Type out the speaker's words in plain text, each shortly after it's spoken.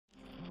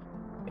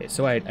Okay,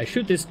 so I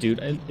shoot this dude.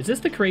 Is this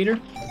the creator?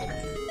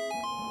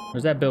 Or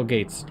is that Bill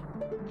Gates?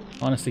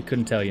 Honestly,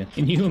 couldn't tell you.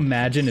 Can you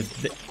imagine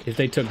if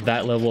they took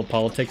that level of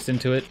politics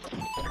into it?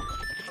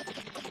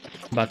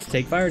 About to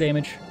take fire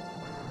damage.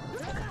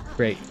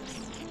 Great.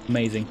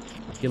 Amazing.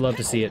 You love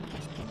to see it.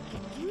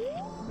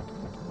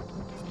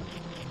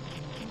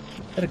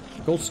 Is that a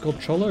gold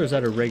skull or is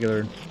that a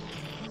regular...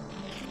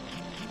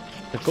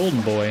 The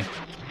golden boy.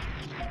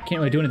 Can't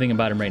really do anything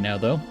about him right now,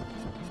 though.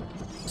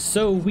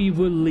 So we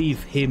will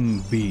leave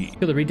him be.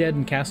 Kill the re-dead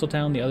in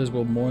Castletown, the others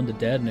will mourn the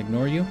dead and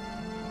ignore you.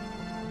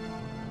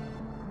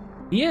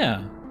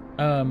 Yeah.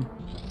 I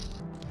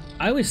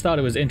always thought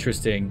it was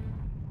interesting.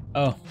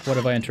 Oh, what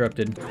have I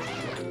interrupted?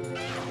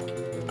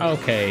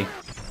 Okay.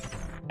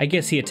 I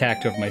guess he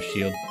attacked over my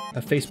shield.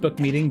 A Facebook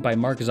meeting by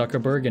Mark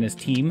Zuckerberg and his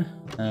team.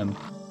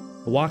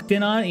 Walked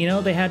in on it, you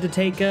know, they had to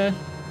take,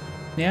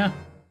 yeah.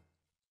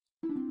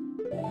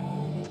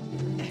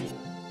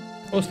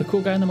 Oh, it's the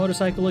cool guy on the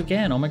motorcycle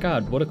again. Oh my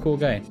god, what a cool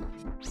guy.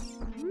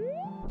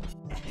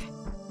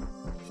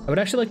 I would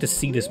actually like to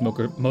see this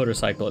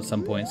motorcycle at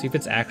some point, see if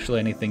it's actually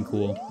anything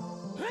cool.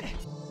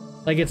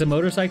 Like, it's a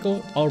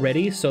motorcycle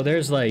already, so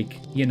there's like,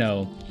 you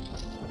know,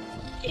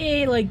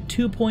 like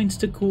 2 points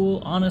to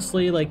cool.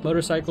 Honestly, like,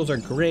 motorcycles are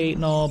great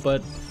and all,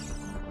 but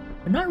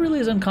they're not really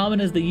as uncommon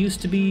as they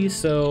used to be,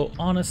 so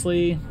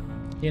honestly,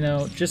 you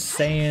know, just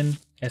saying,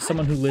 as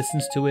someone who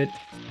listens to it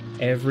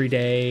every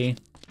day,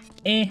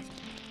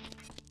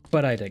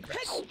 but I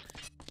digress.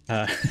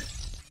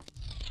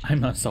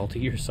 I'm not salty,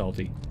 you're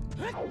salty.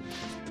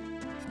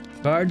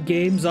 Card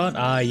games on?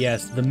 Ah,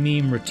 yes, the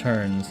meme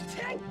returns.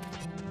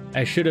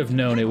 I should have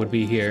known it would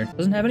be here.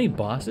 Doesn't have any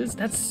bosses?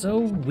 That's so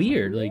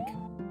weird, like...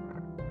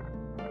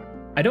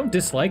 I don't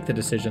dislike the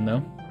decision,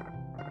 though.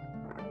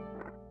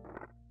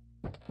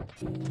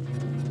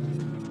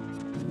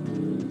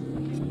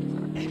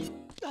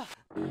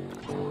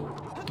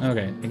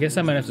 Okay, I guess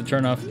I might have to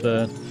turn off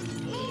the...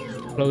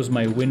 Close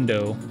my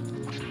window.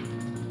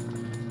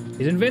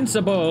 He's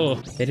invincible!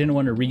 They didn't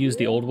want to reuse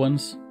the old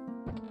ones?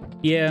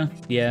 Yeah.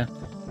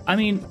 I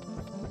mean...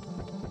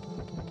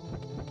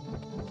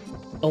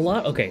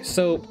 Okay,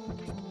 so...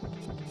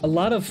 A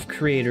lot of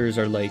creators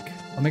are like,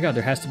 oh my god,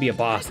 there has to be a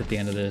boss at the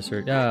end of this,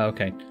 or...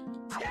 okay.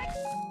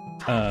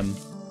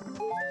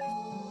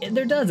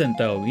 There doesn't,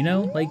 though, you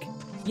know? Like,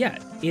 yeah,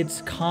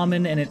 it's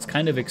common and it's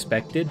kind of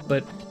expected,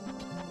 but...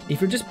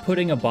 If you're just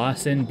putting a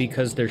boss in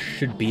because there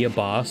should be a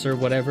boss or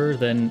whatever,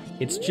 then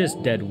it's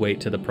just dead weight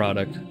to the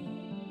product.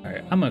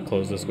 Alright, I'm gonna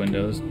close this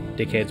window. This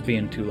dickhead's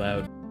being too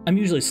loud. I'm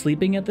usually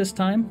sleeping at this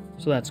time,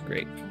 so that's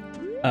great.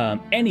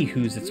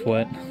 Anywho's it's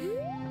what.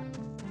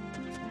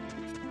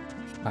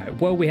 Alright,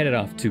 where are we headed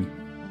off to?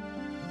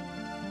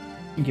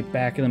 Get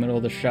back in the middle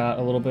of the shot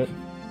a little bit.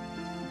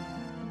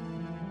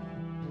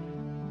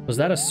 Was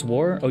that a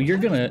swore? Oh, you're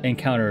gonna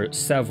encounter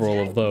several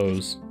of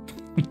those.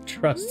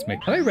 Trust me.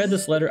 Have I read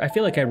this letter? I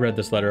feel like I read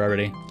this letter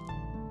already.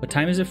 What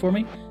time is it for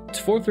me? It's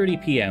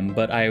 4:30 p.m.,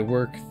 but I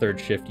work third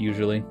shift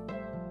usually.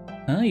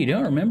 Oh, you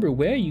don't remember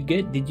where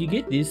did you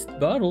get this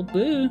bottle?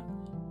 Boo.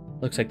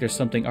 Looks like there's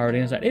something already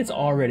inside. It's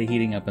already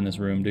heating up in this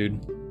room, dude.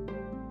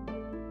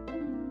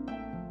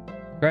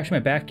 Crash in my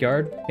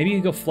backyard? Maybe you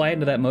can go fly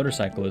into that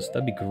motorcyclist.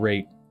 That'd be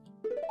great.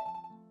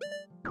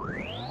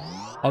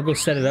 I'll go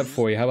set it up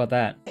for you. How about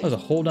that? Oh, there's a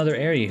whole nother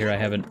area here I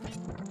haven't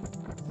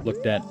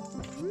looked at.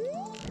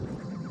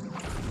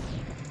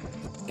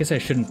 Guess I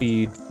shouldn't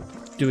be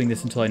doing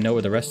this until I know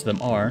where the rest of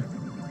them are.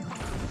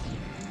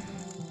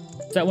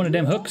 Is that one of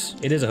them hooks?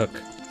 It is a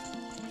hook.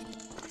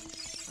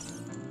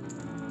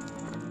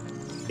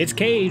 It's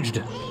caged!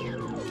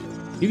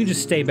 You can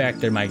just stay back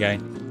there, my guy.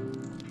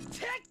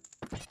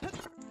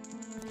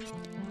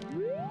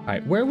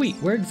 Alright,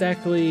 where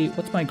exactly,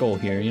 what's my goal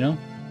here, you know?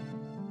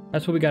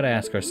 That's what we gotta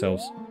ask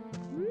ourselves.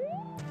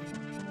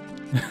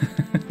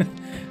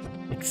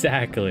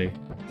 Exactly.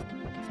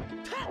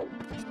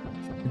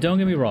 Don't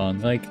get me wrong,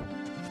 like,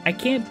 I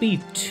can't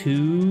be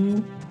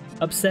too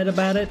upset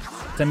about it.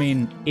 I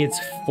mean, it's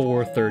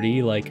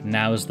 4:30, like,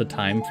 now's the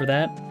time for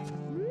that.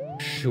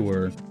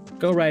 Sure,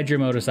 go ride your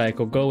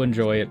motorcycle, go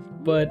enjoy it,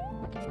 but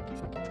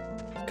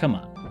come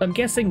on. I'm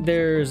guessing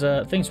there's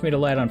things for me to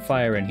light on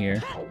fire in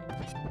here.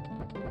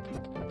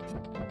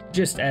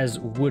 Just as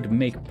would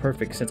make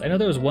perfect sense. I know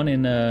there was one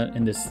in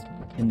this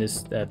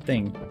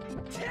thing.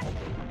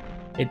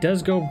 It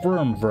does go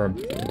vroom vroom.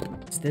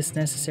 Is this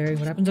necessary?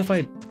 What happens if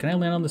can I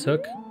land on this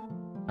hook?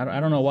 I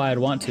don't know why I'd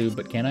want to,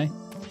 but can I?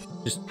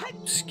 Just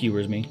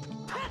skewers me.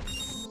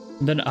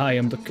 And then I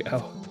am the...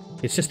 Oh,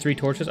 it's just 3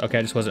 torches? Okay,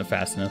 I just wasn't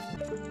fast enough.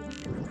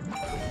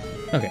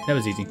 Okay, that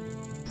was easy.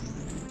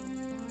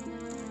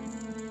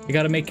 You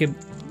gotta make a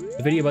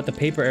video about the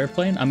paper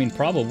airplane? I mean,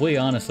 probably,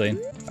 honestly.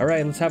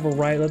 Alright, let's have a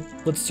ride.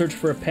 Let's search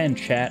for a pen,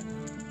 chat.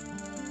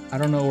 I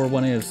don't know where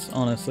one is,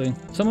 honestly.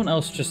 Someone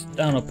else just,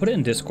 I don't know, put it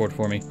in Discord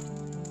for me.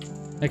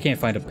 I can't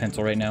find a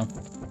pencil right now.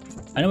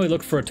 I know we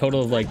looked for a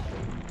total of like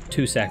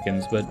 2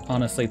 seconds, but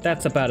honestly,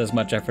 that's about as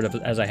much effort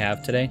as I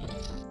have today.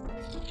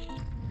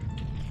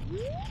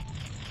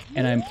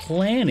 And I'm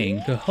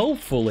planning to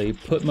hopefully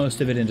put most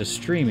of it into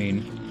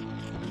streaming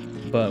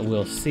but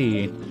we'll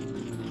see.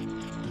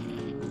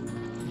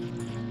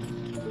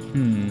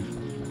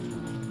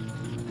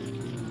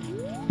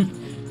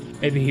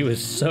 Maybe he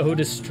was so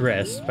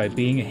distressed by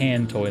being a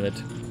hand toilet,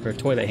 or a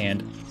toilet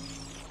hand.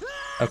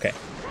 Okay.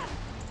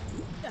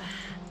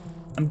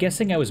 I'm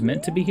guessing I was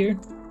meant to be here.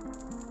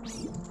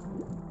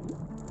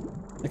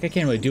 Like, I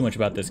can't really do much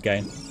about this guy.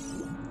 I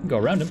can go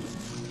around him.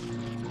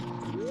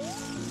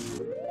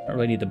 Don't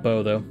really need the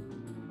bow, though.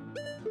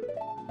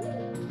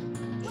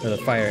 Or the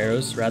fire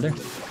arrows, rather.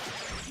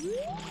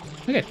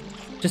 Okay.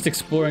 Just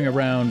exploring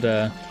around,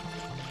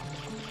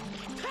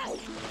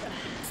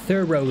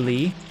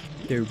 thoroughly.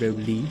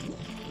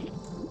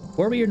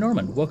 Warrior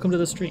Norman, welcome to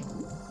the stream.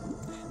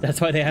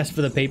 That's why they asked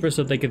for the paper,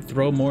 so they could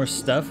throw more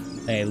stuff.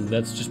 Hey,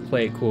 let's just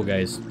play it cool,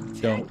 guys.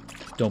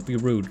 Don't be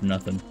rude or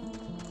nothing.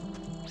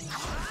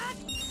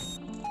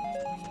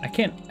 I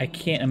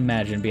can't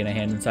imagine being a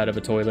hand inside of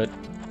a toilet.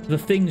 The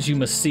things you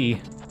must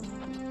see.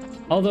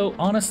 Although,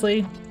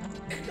 honestly,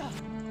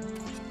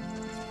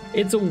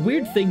 it's a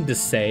weird thing to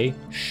say,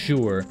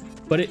 sure.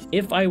 But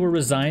if I were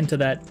resigned to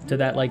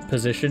that like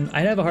position,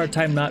 I'd have a hard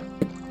time not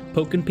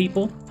poking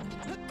people.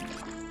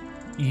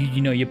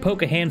 You know, you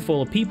poke a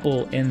handful of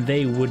people and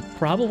they would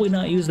probably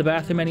not use the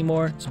bathroom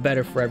anymore. It's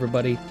better for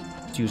everybody.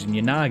 It's using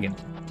your noggin,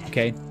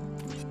 okay?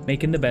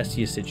 Making the best of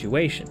your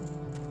situation.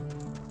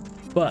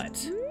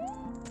 But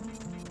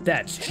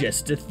that's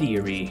just a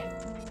theory.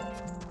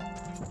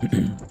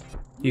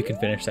 You can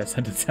finish that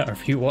sentence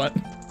however you want.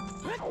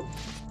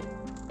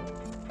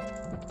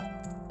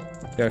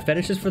 There are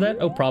fetishes for that?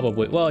 Oh,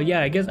 probably. Well,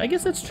 yeah, I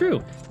guess that's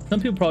true. Some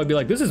people probably be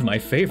like, this is my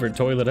favorite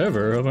toilet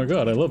ever. Oh my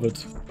god, I love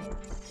it.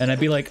 And I'd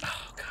be like,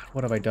 oh god,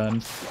 what have I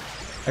done?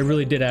 I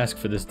really did ask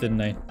for this,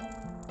 didn't I?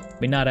 I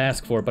mean, not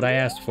ask for it, but I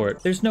asked for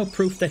it. There's no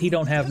proof that he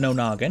don't have no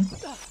noggin.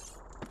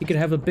 He could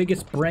have the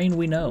biggest brain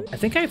we know. I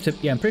think I have to,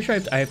 yeah, I'm pretty sure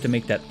I have to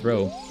make that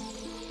throw.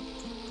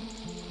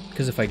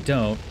 Because if I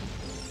don't...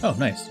 Oh,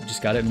 nice.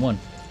 Just got it in one.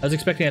 I was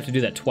expecting to have to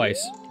do that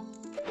twice.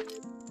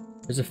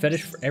 There's a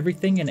fetish for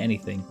everything and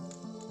anything.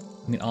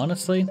 I mean,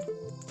 honestly,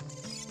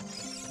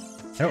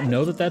 I don't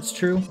know that that's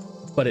true,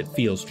 but it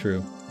feels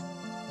true.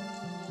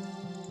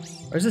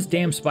 Where's this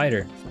damn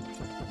spider?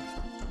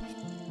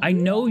 I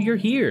know you're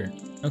here,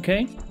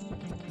 okay?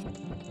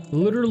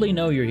 Literally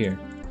know you're here.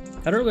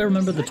 I don't really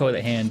remember the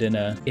toilet hand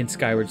in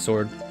Skyward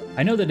Sword.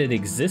 I know that it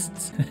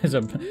exists.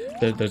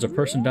 There's a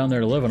person down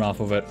there living off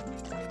of it.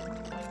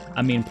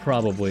 I mean,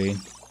 probably.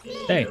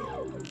 Hey.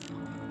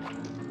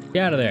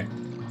 Get out of there.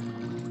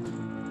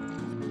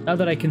 Now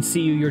that I can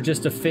see you, you're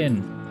just a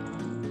fin.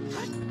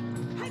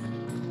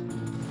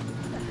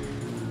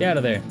 Get out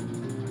of there.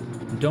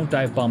 Don't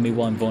dive bomb me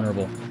while I'm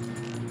vulnerable.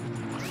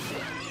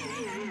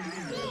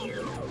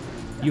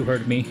 You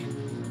heard me.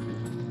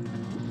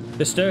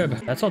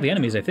 Disturb. That's all the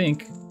enemies, I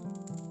think.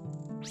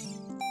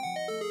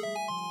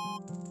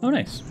 Oh,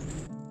 nice.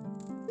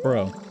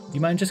 Bro,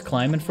 you mind just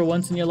climbing for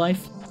once in your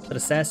life? That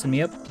assassin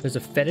me up? There's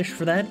a fetish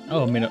for that?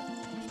 Oh, I mean,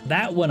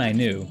 that one I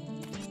knew.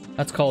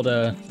 That's called,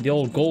 the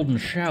old golden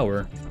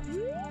shower.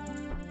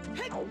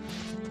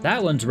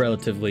 That one's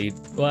relatively,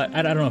 well,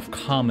 I don't know if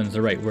common's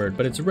the right word,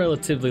 but it's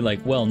relatively,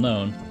 like,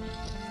 well-known.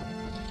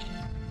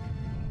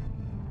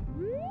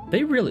 They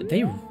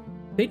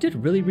did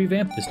really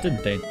revamp this,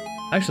 didn't they?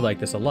 I actually like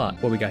this a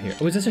lot. What we got here?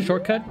 Oh, is this a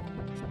shortcut?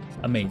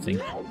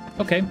 Amazing.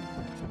 Okay.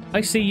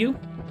 I see you.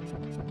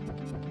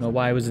 Don't know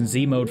why I was in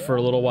Z mode for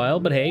a little while,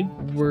 but hey,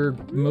 we're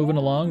moving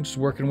along, just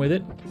working with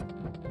it.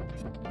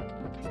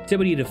 Said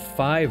we needed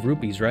 5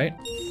 rupees, right?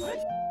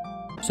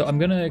 So I'm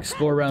gonna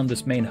explore around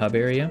this main hub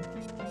area.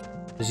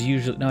 There's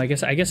usually, no, I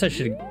guess I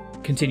should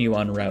continue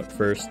on route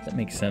first. That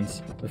makes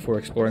sense before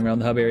exploring around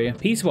the hub area.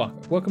 Peace Walk,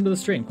 welcome to the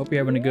stream. Hope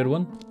you're having a good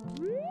one.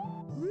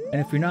 And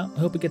if you're not, I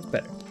hope it gets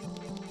better.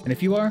 And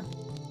if you are,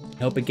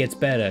 I hope it gets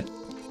better.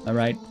 All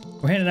right,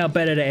 we're handing out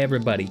better to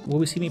everybody. Will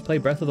we see me play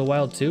Breath of the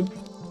Wild too?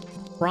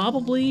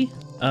 Probably.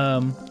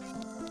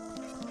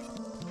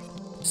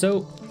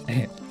 So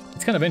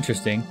it's kind of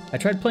interesting. I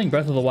tried playing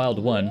Breath of the Wild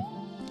 1,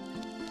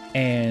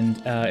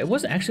 and it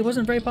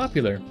wasn't very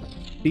popular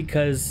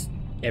because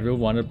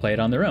everyone wanted to play it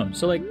on their own.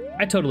 So like,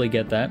 I totally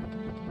get that.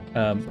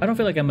 I don't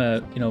feel like I'm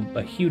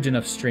a huge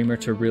enough streamer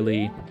to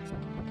really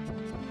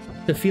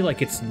feel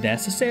like it's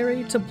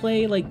necessary to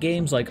play like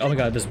games like, oh my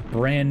god, this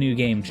brand new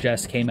game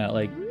just came out.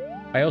 Like,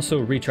 I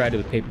also retried it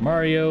with Paper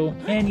Mario,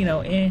 and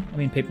I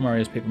mean, Paper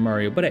Mario's Paper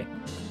Mario, but hey,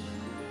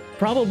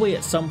 probably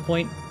at some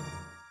point,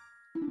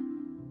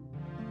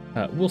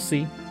 we'll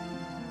see.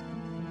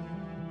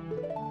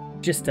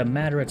 Just a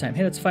matter of time.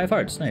 Hey, that's 5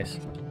 hearts, nice.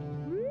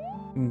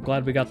 I'm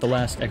glad we got the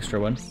last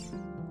extra one.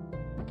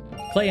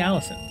 Clay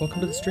Allison, welcome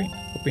to the stream.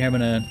 Hope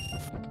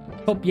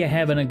you're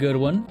having a good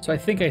one. So I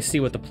think I see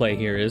what the play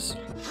here is.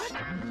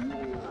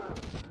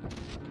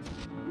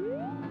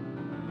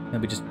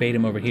 Maybe just bait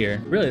him over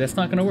here. Really, that's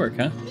not gonna work,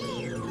 huh?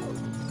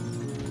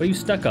 What are you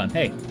stuck on?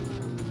 Hey,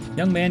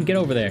 young man, get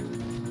over there.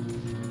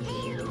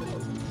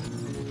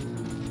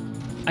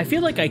 I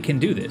feel like I can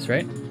do this,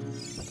 right?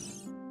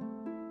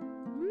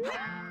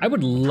 I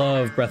would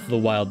love Breath of the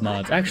Wild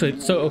mods. Actually,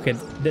 so, okay,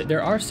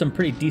 there are some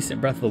pretty decent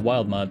Breath of the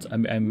Wild mods.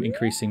 I'm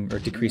increasing or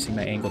decreasing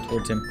my angle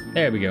towards him.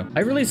 There we go.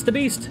 I released the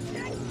beast.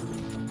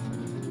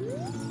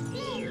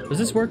 Does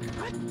this work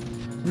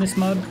in this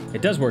mod?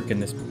 It does work in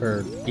this,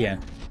 yeah.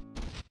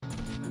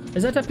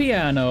 Is that a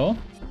piano?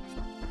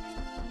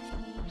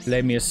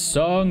 Play me a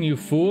song, you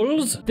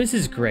fools. This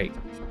is great.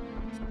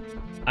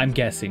 I'm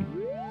guessing.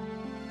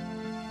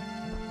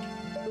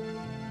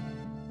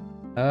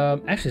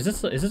 Actually, is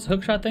this a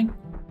hookshot thing?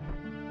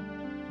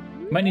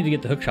 Might need to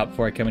get the hookshot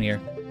before I come in here.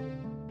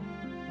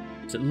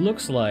 So it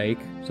looks like,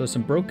 so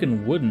some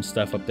broken wood and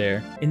stuff up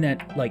there. In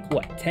that, like,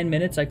 what, 10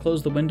 minutes I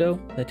closed the window?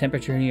 The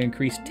temperature here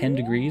increased 10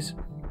 degrees.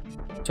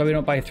 So we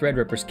don't buy thread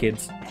rippers,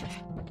 kids.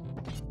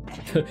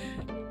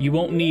 You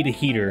won't need a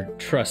heater,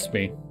 trust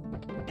me.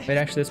 Wait,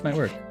 actually, this might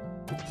work.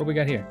 What we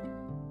got here?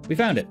 We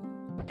found it.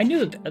 I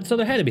knew that, so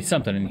there had to be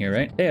something in here,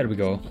 right? There we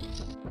go.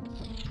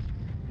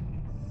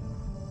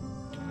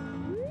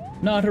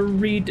 Not a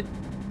read.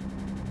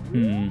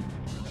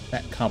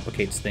 That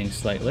complicates things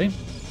slightly.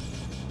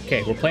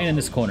 Okay, we're playing in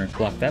this corner.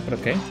 Block that, but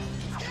okay.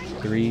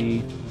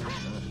 3,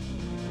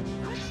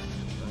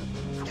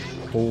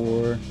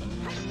 4,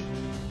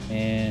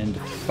 and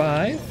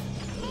 5.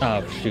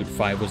 Oh, shoot,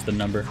 5 was the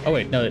number. Oh,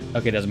 wait, no,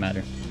 okay, doesn't matter.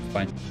 It's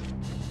fine.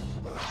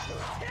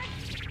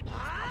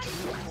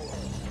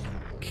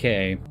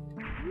 Okay.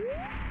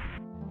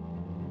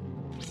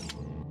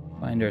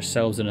 Find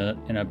ourselves in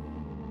a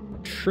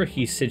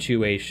tricky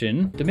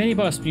situation. The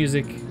mini-boss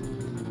music,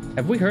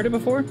 have we heard it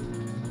before?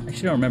 I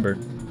actually don't remember.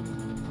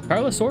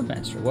 Carla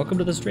Swordmaster, welcome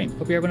to the stream.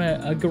 Hope you're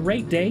having a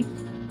great day.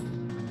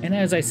 And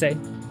as I say,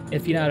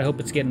 if you're not, I hope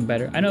it's getting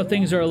better. I know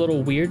things are a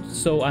little weird,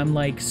 so I'm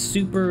like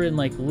super and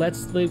like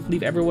let's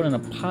leave everyone in a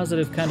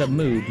positive kind of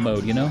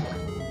mode, you know?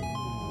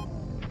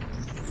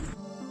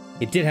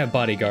 It did have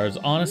bodyguards.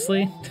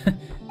 Honestly,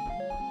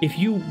 if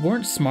you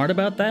weren't smart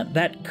about that,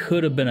 that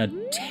could have been a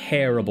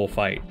terrible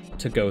fight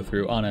to go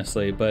through,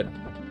 honestly. But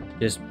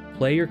just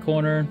play your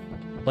corner,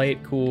 play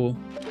it cool,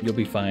 you'll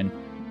be fine.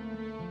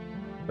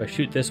 If I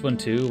shoot this one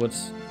too,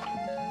 what's...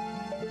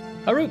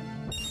 Aru!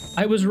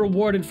 I was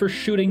rewarded for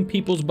shooting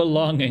people's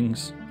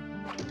belongings.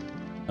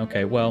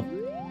 Okay, well,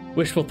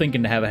 wishful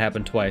thinking to have it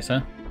happen twice,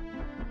 huh?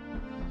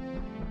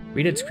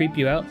 Reddits creep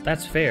you out?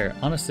 That's fair.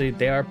 Honestly,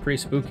 they are pretty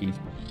spooky.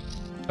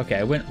 Okay,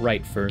 I went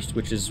right first,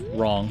 which is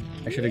wrong.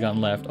 I should have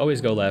gone left.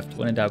 Always go left.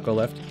 When in doubt, go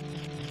left.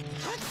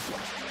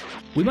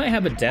 We might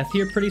have a death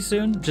here pretty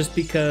soon, just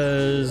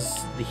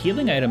because the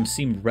healing items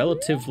seem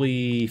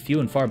relatively few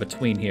and far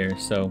between here,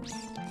 so...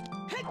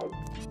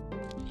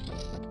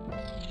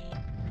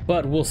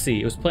 But we'll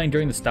see. It was playing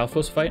during the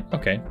Stalfos fight?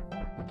 Okay.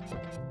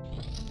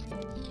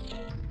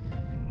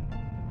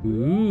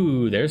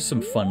 Ooh, there's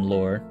some fun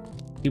lore.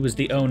 He was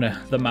the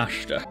owner, the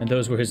master, and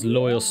those were his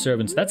loyal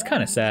servants. That's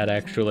kind of sad,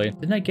 actually.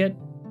 Didn't I get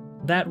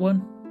that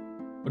one?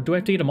 Or do I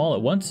have to get them all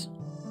at once?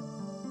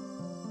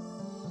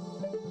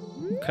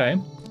 Okay.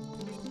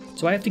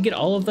 So I have to get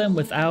all of them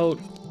without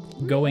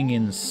going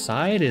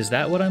inside? Is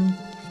that what I'm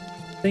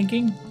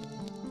thinking?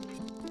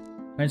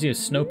 Reminds me of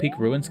Snow Peak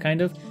Ruins,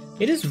 kind of.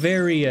 It is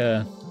very,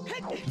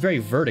 very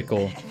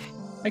vertical.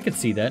 I could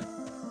see that.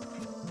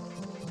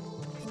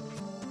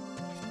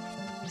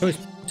 Always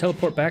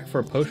teleport back for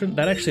a potion?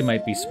 That actually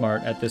might be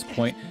smart at this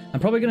point. I'm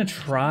probably gonna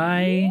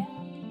try...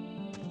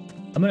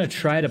 I'm gonna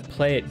try to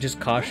play it just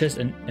cautious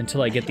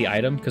until I get the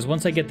item, because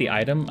once I get the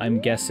item, I'm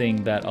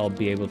guessing that I'll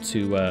be able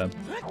to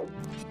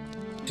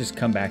just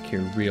come back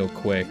here real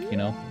quick, you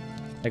know?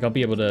 Like, I'll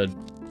be able to...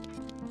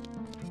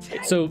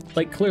 So,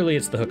 like, clearly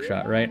it's the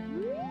hookshot, right?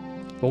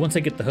 But once I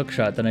get the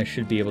hookshot, then I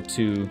should be able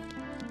to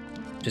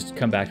just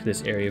come back to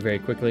this area very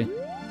quickly.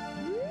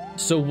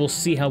 So we'll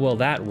see how well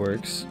that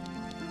works.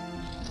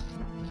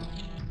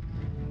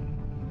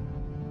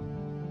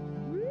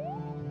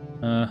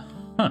 Huh.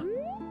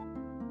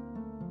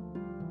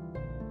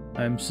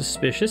 I'm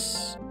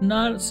suspicious.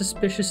 Not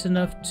suspicious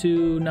enough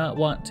to not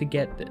want to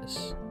get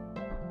this.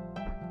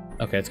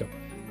 Okay, let's go.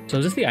 So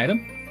is this the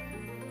item?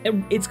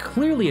 It's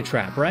clearly a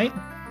trap, right?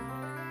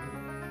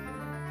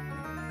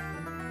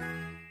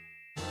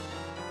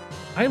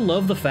 I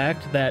love the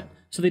fact that...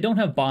 So they don't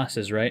have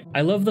bosses, right?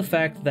 I love the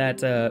fact that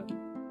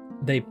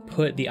they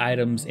put the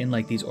items in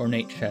like these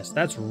ornate chests.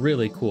 That's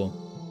really cool.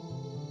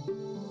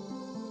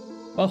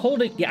 While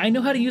holding... Yeah, I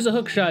know how to use a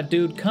hookshot,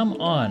 dude. Come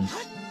on.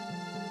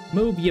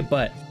 Move your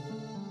butt.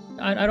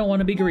 I don't want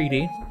to be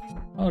greedy.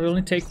 I'll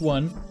only take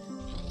one.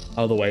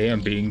 Although I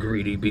am being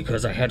greedy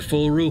because I had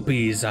full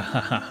rupees.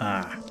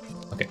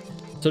 Okay,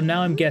 so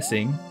now I'm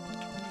guessing.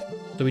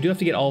 So we do have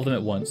to get all of them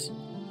at once.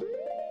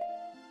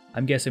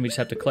 I'm guessing we just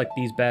have to collect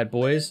these bad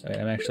boys. Right,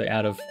 I'm actually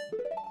out of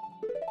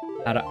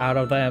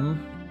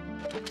them.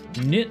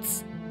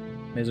 Nits.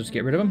 May as well just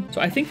get rid of them. So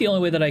I think the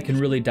only way that I can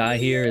really die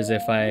here is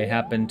if I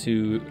happen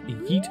to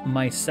yeet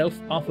myself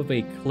off of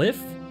a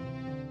cliff.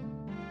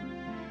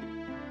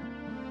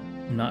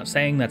 I'm not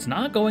saying that's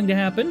not going to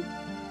happen.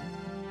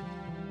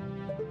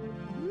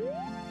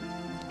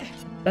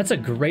 That's a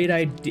great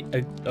idea.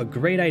 A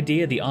great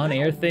idea. The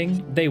on-air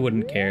thing. They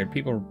wouldn't care.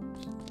 People.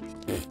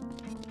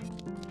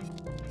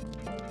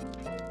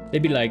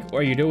 They'd be like,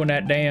 are you doing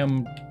that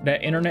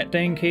internet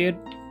thing, kid?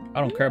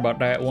 I don't care about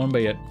that one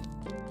bit.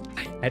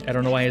 I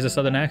don't know why he has a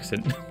southern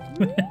accent.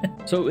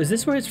 So is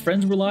this where his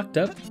friends were locked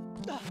up?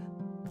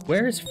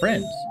 Where are his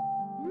friends?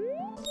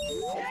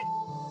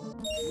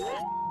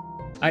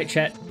 Alright,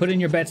 chat, put in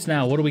your bets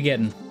now. What are we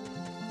getting?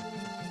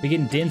 We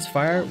getting Din's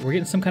fire? We're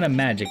getting some kind of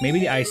magic. Maybe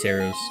the ice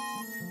arrows.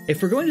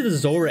 If we're going to the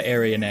Zora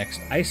area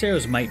next, ice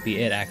arrows might be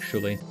it,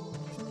 actually.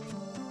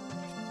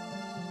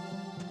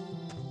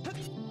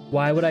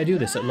 Why would I do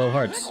this at low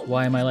hearts?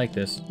 Why am I like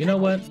this? You know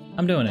what?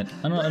 I'm doing it.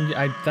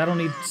 I don't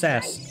need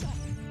sass.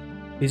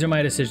 These are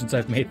my decisions.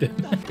 I've made them.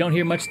 Don't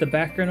hear much of the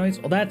background noise?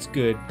 Well, that's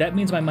good. That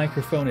means my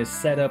microphone is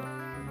set up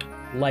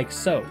like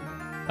so.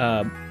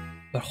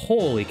 But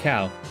holy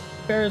cow.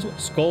 Bears,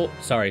 Skull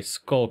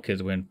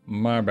Kids win.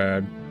 My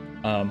bad.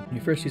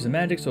 You first use a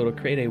magic, so it'll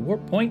create a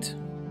warp point.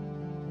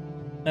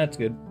 That's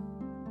good.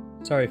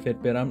 Sorry,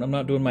 Fitbit. I'm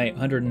not doing my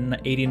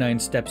 189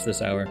 steps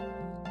this hour.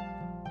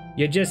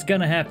 You're just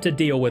gonna have to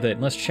deal with it,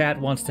 unless chat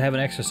wants to have an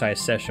exercise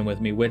session with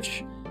me,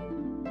 which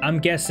I'm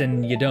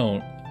guessing you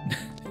don't.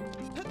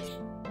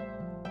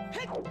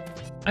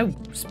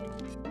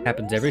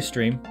 Happens every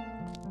stream.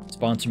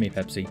 Sponsor me,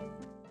 Pepsi.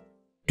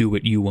 Do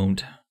it, you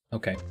won't.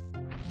 Okay.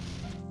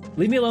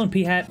 Leave me alone,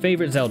 P-Hat.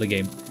 Favorite Zelda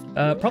game?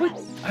 Probably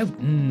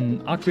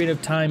Ocarina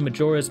of Time,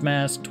 Majora's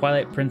Mask,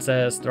 Twilight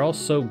Princess. They're all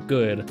so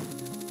good.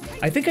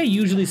 I think I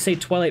usually say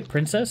Twilight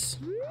Princess,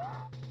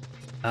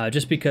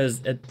 just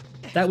because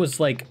that was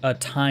like a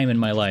time in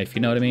my life,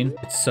 you know what I mean?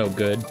 It's so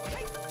good.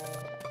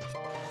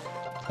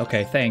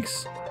 Okay,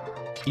 thanks.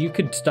 You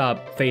could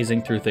stop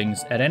phasing through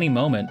things at any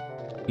moment.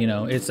 You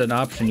know, it's an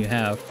option you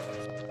have.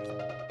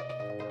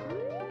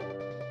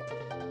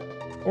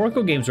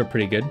 Oracle games were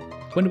pretty good.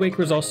 Wind Waker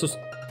was also...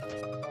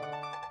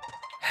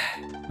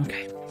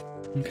 Okay.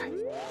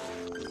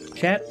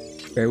 Chat,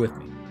 bear with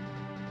me.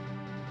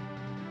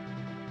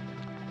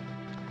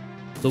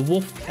 The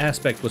wolf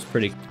aspect was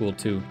pretty cool,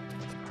 too.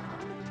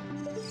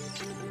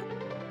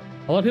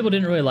 A lot of people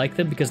didn't really like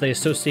them because they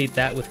associate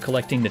that with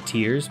collecting the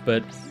tears,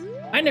 but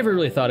I never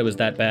really thought it was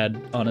that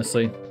bad,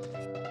 honestly.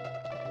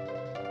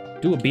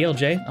 Do a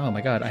BLJ? Oh my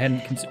god, I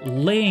hadn't considered...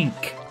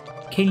 Link!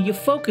 Can you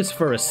focus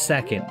for a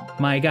second,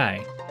 my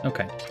guy?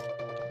 Okay.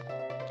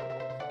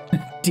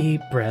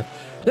 Deep breath.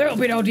 There'll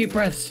be no deep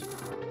breaths!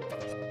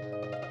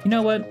 You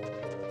know what?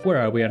 Where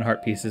are we on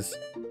heart pieces?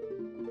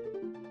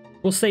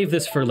 We'll save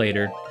this for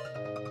later.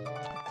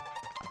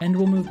 And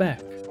we'll move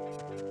back.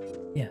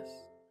 Yes.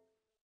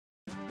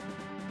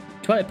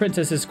 Twilight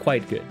Princess is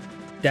quite good.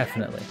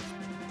 Definitely.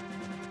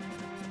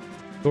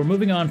 But we're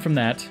moving on from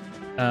that.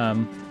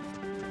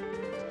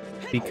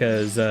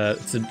 Because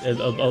it's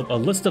a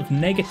list of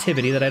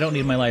negativity that I don't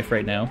need in my life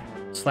right now.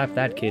 Slap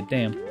that kid,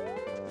 damn.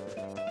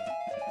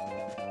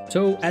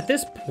 So at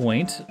this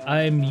point,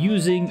 I'm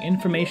using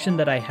information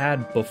that I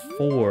had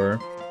before.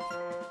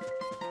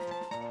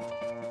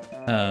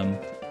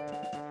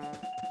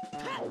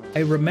 I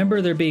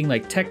remember there being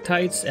like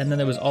Tektites, and then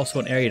there was also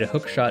an area to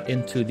hookshot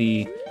into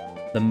the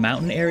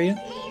mountain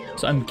area.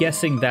 So I'm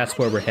guessing that's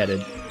where we're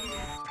headed.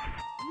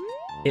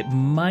 It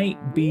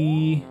might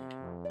be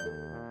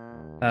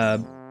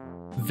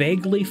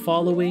vaguely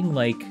following,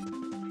 like...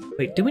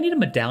 Wait, do we need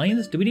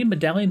medallions? Do we need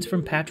medallions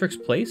from Patrick's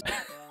place?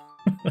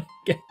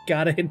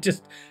 Got it,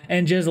 just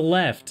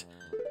left.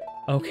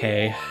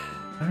 Okay.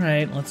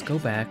 Alright, let's go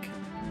back.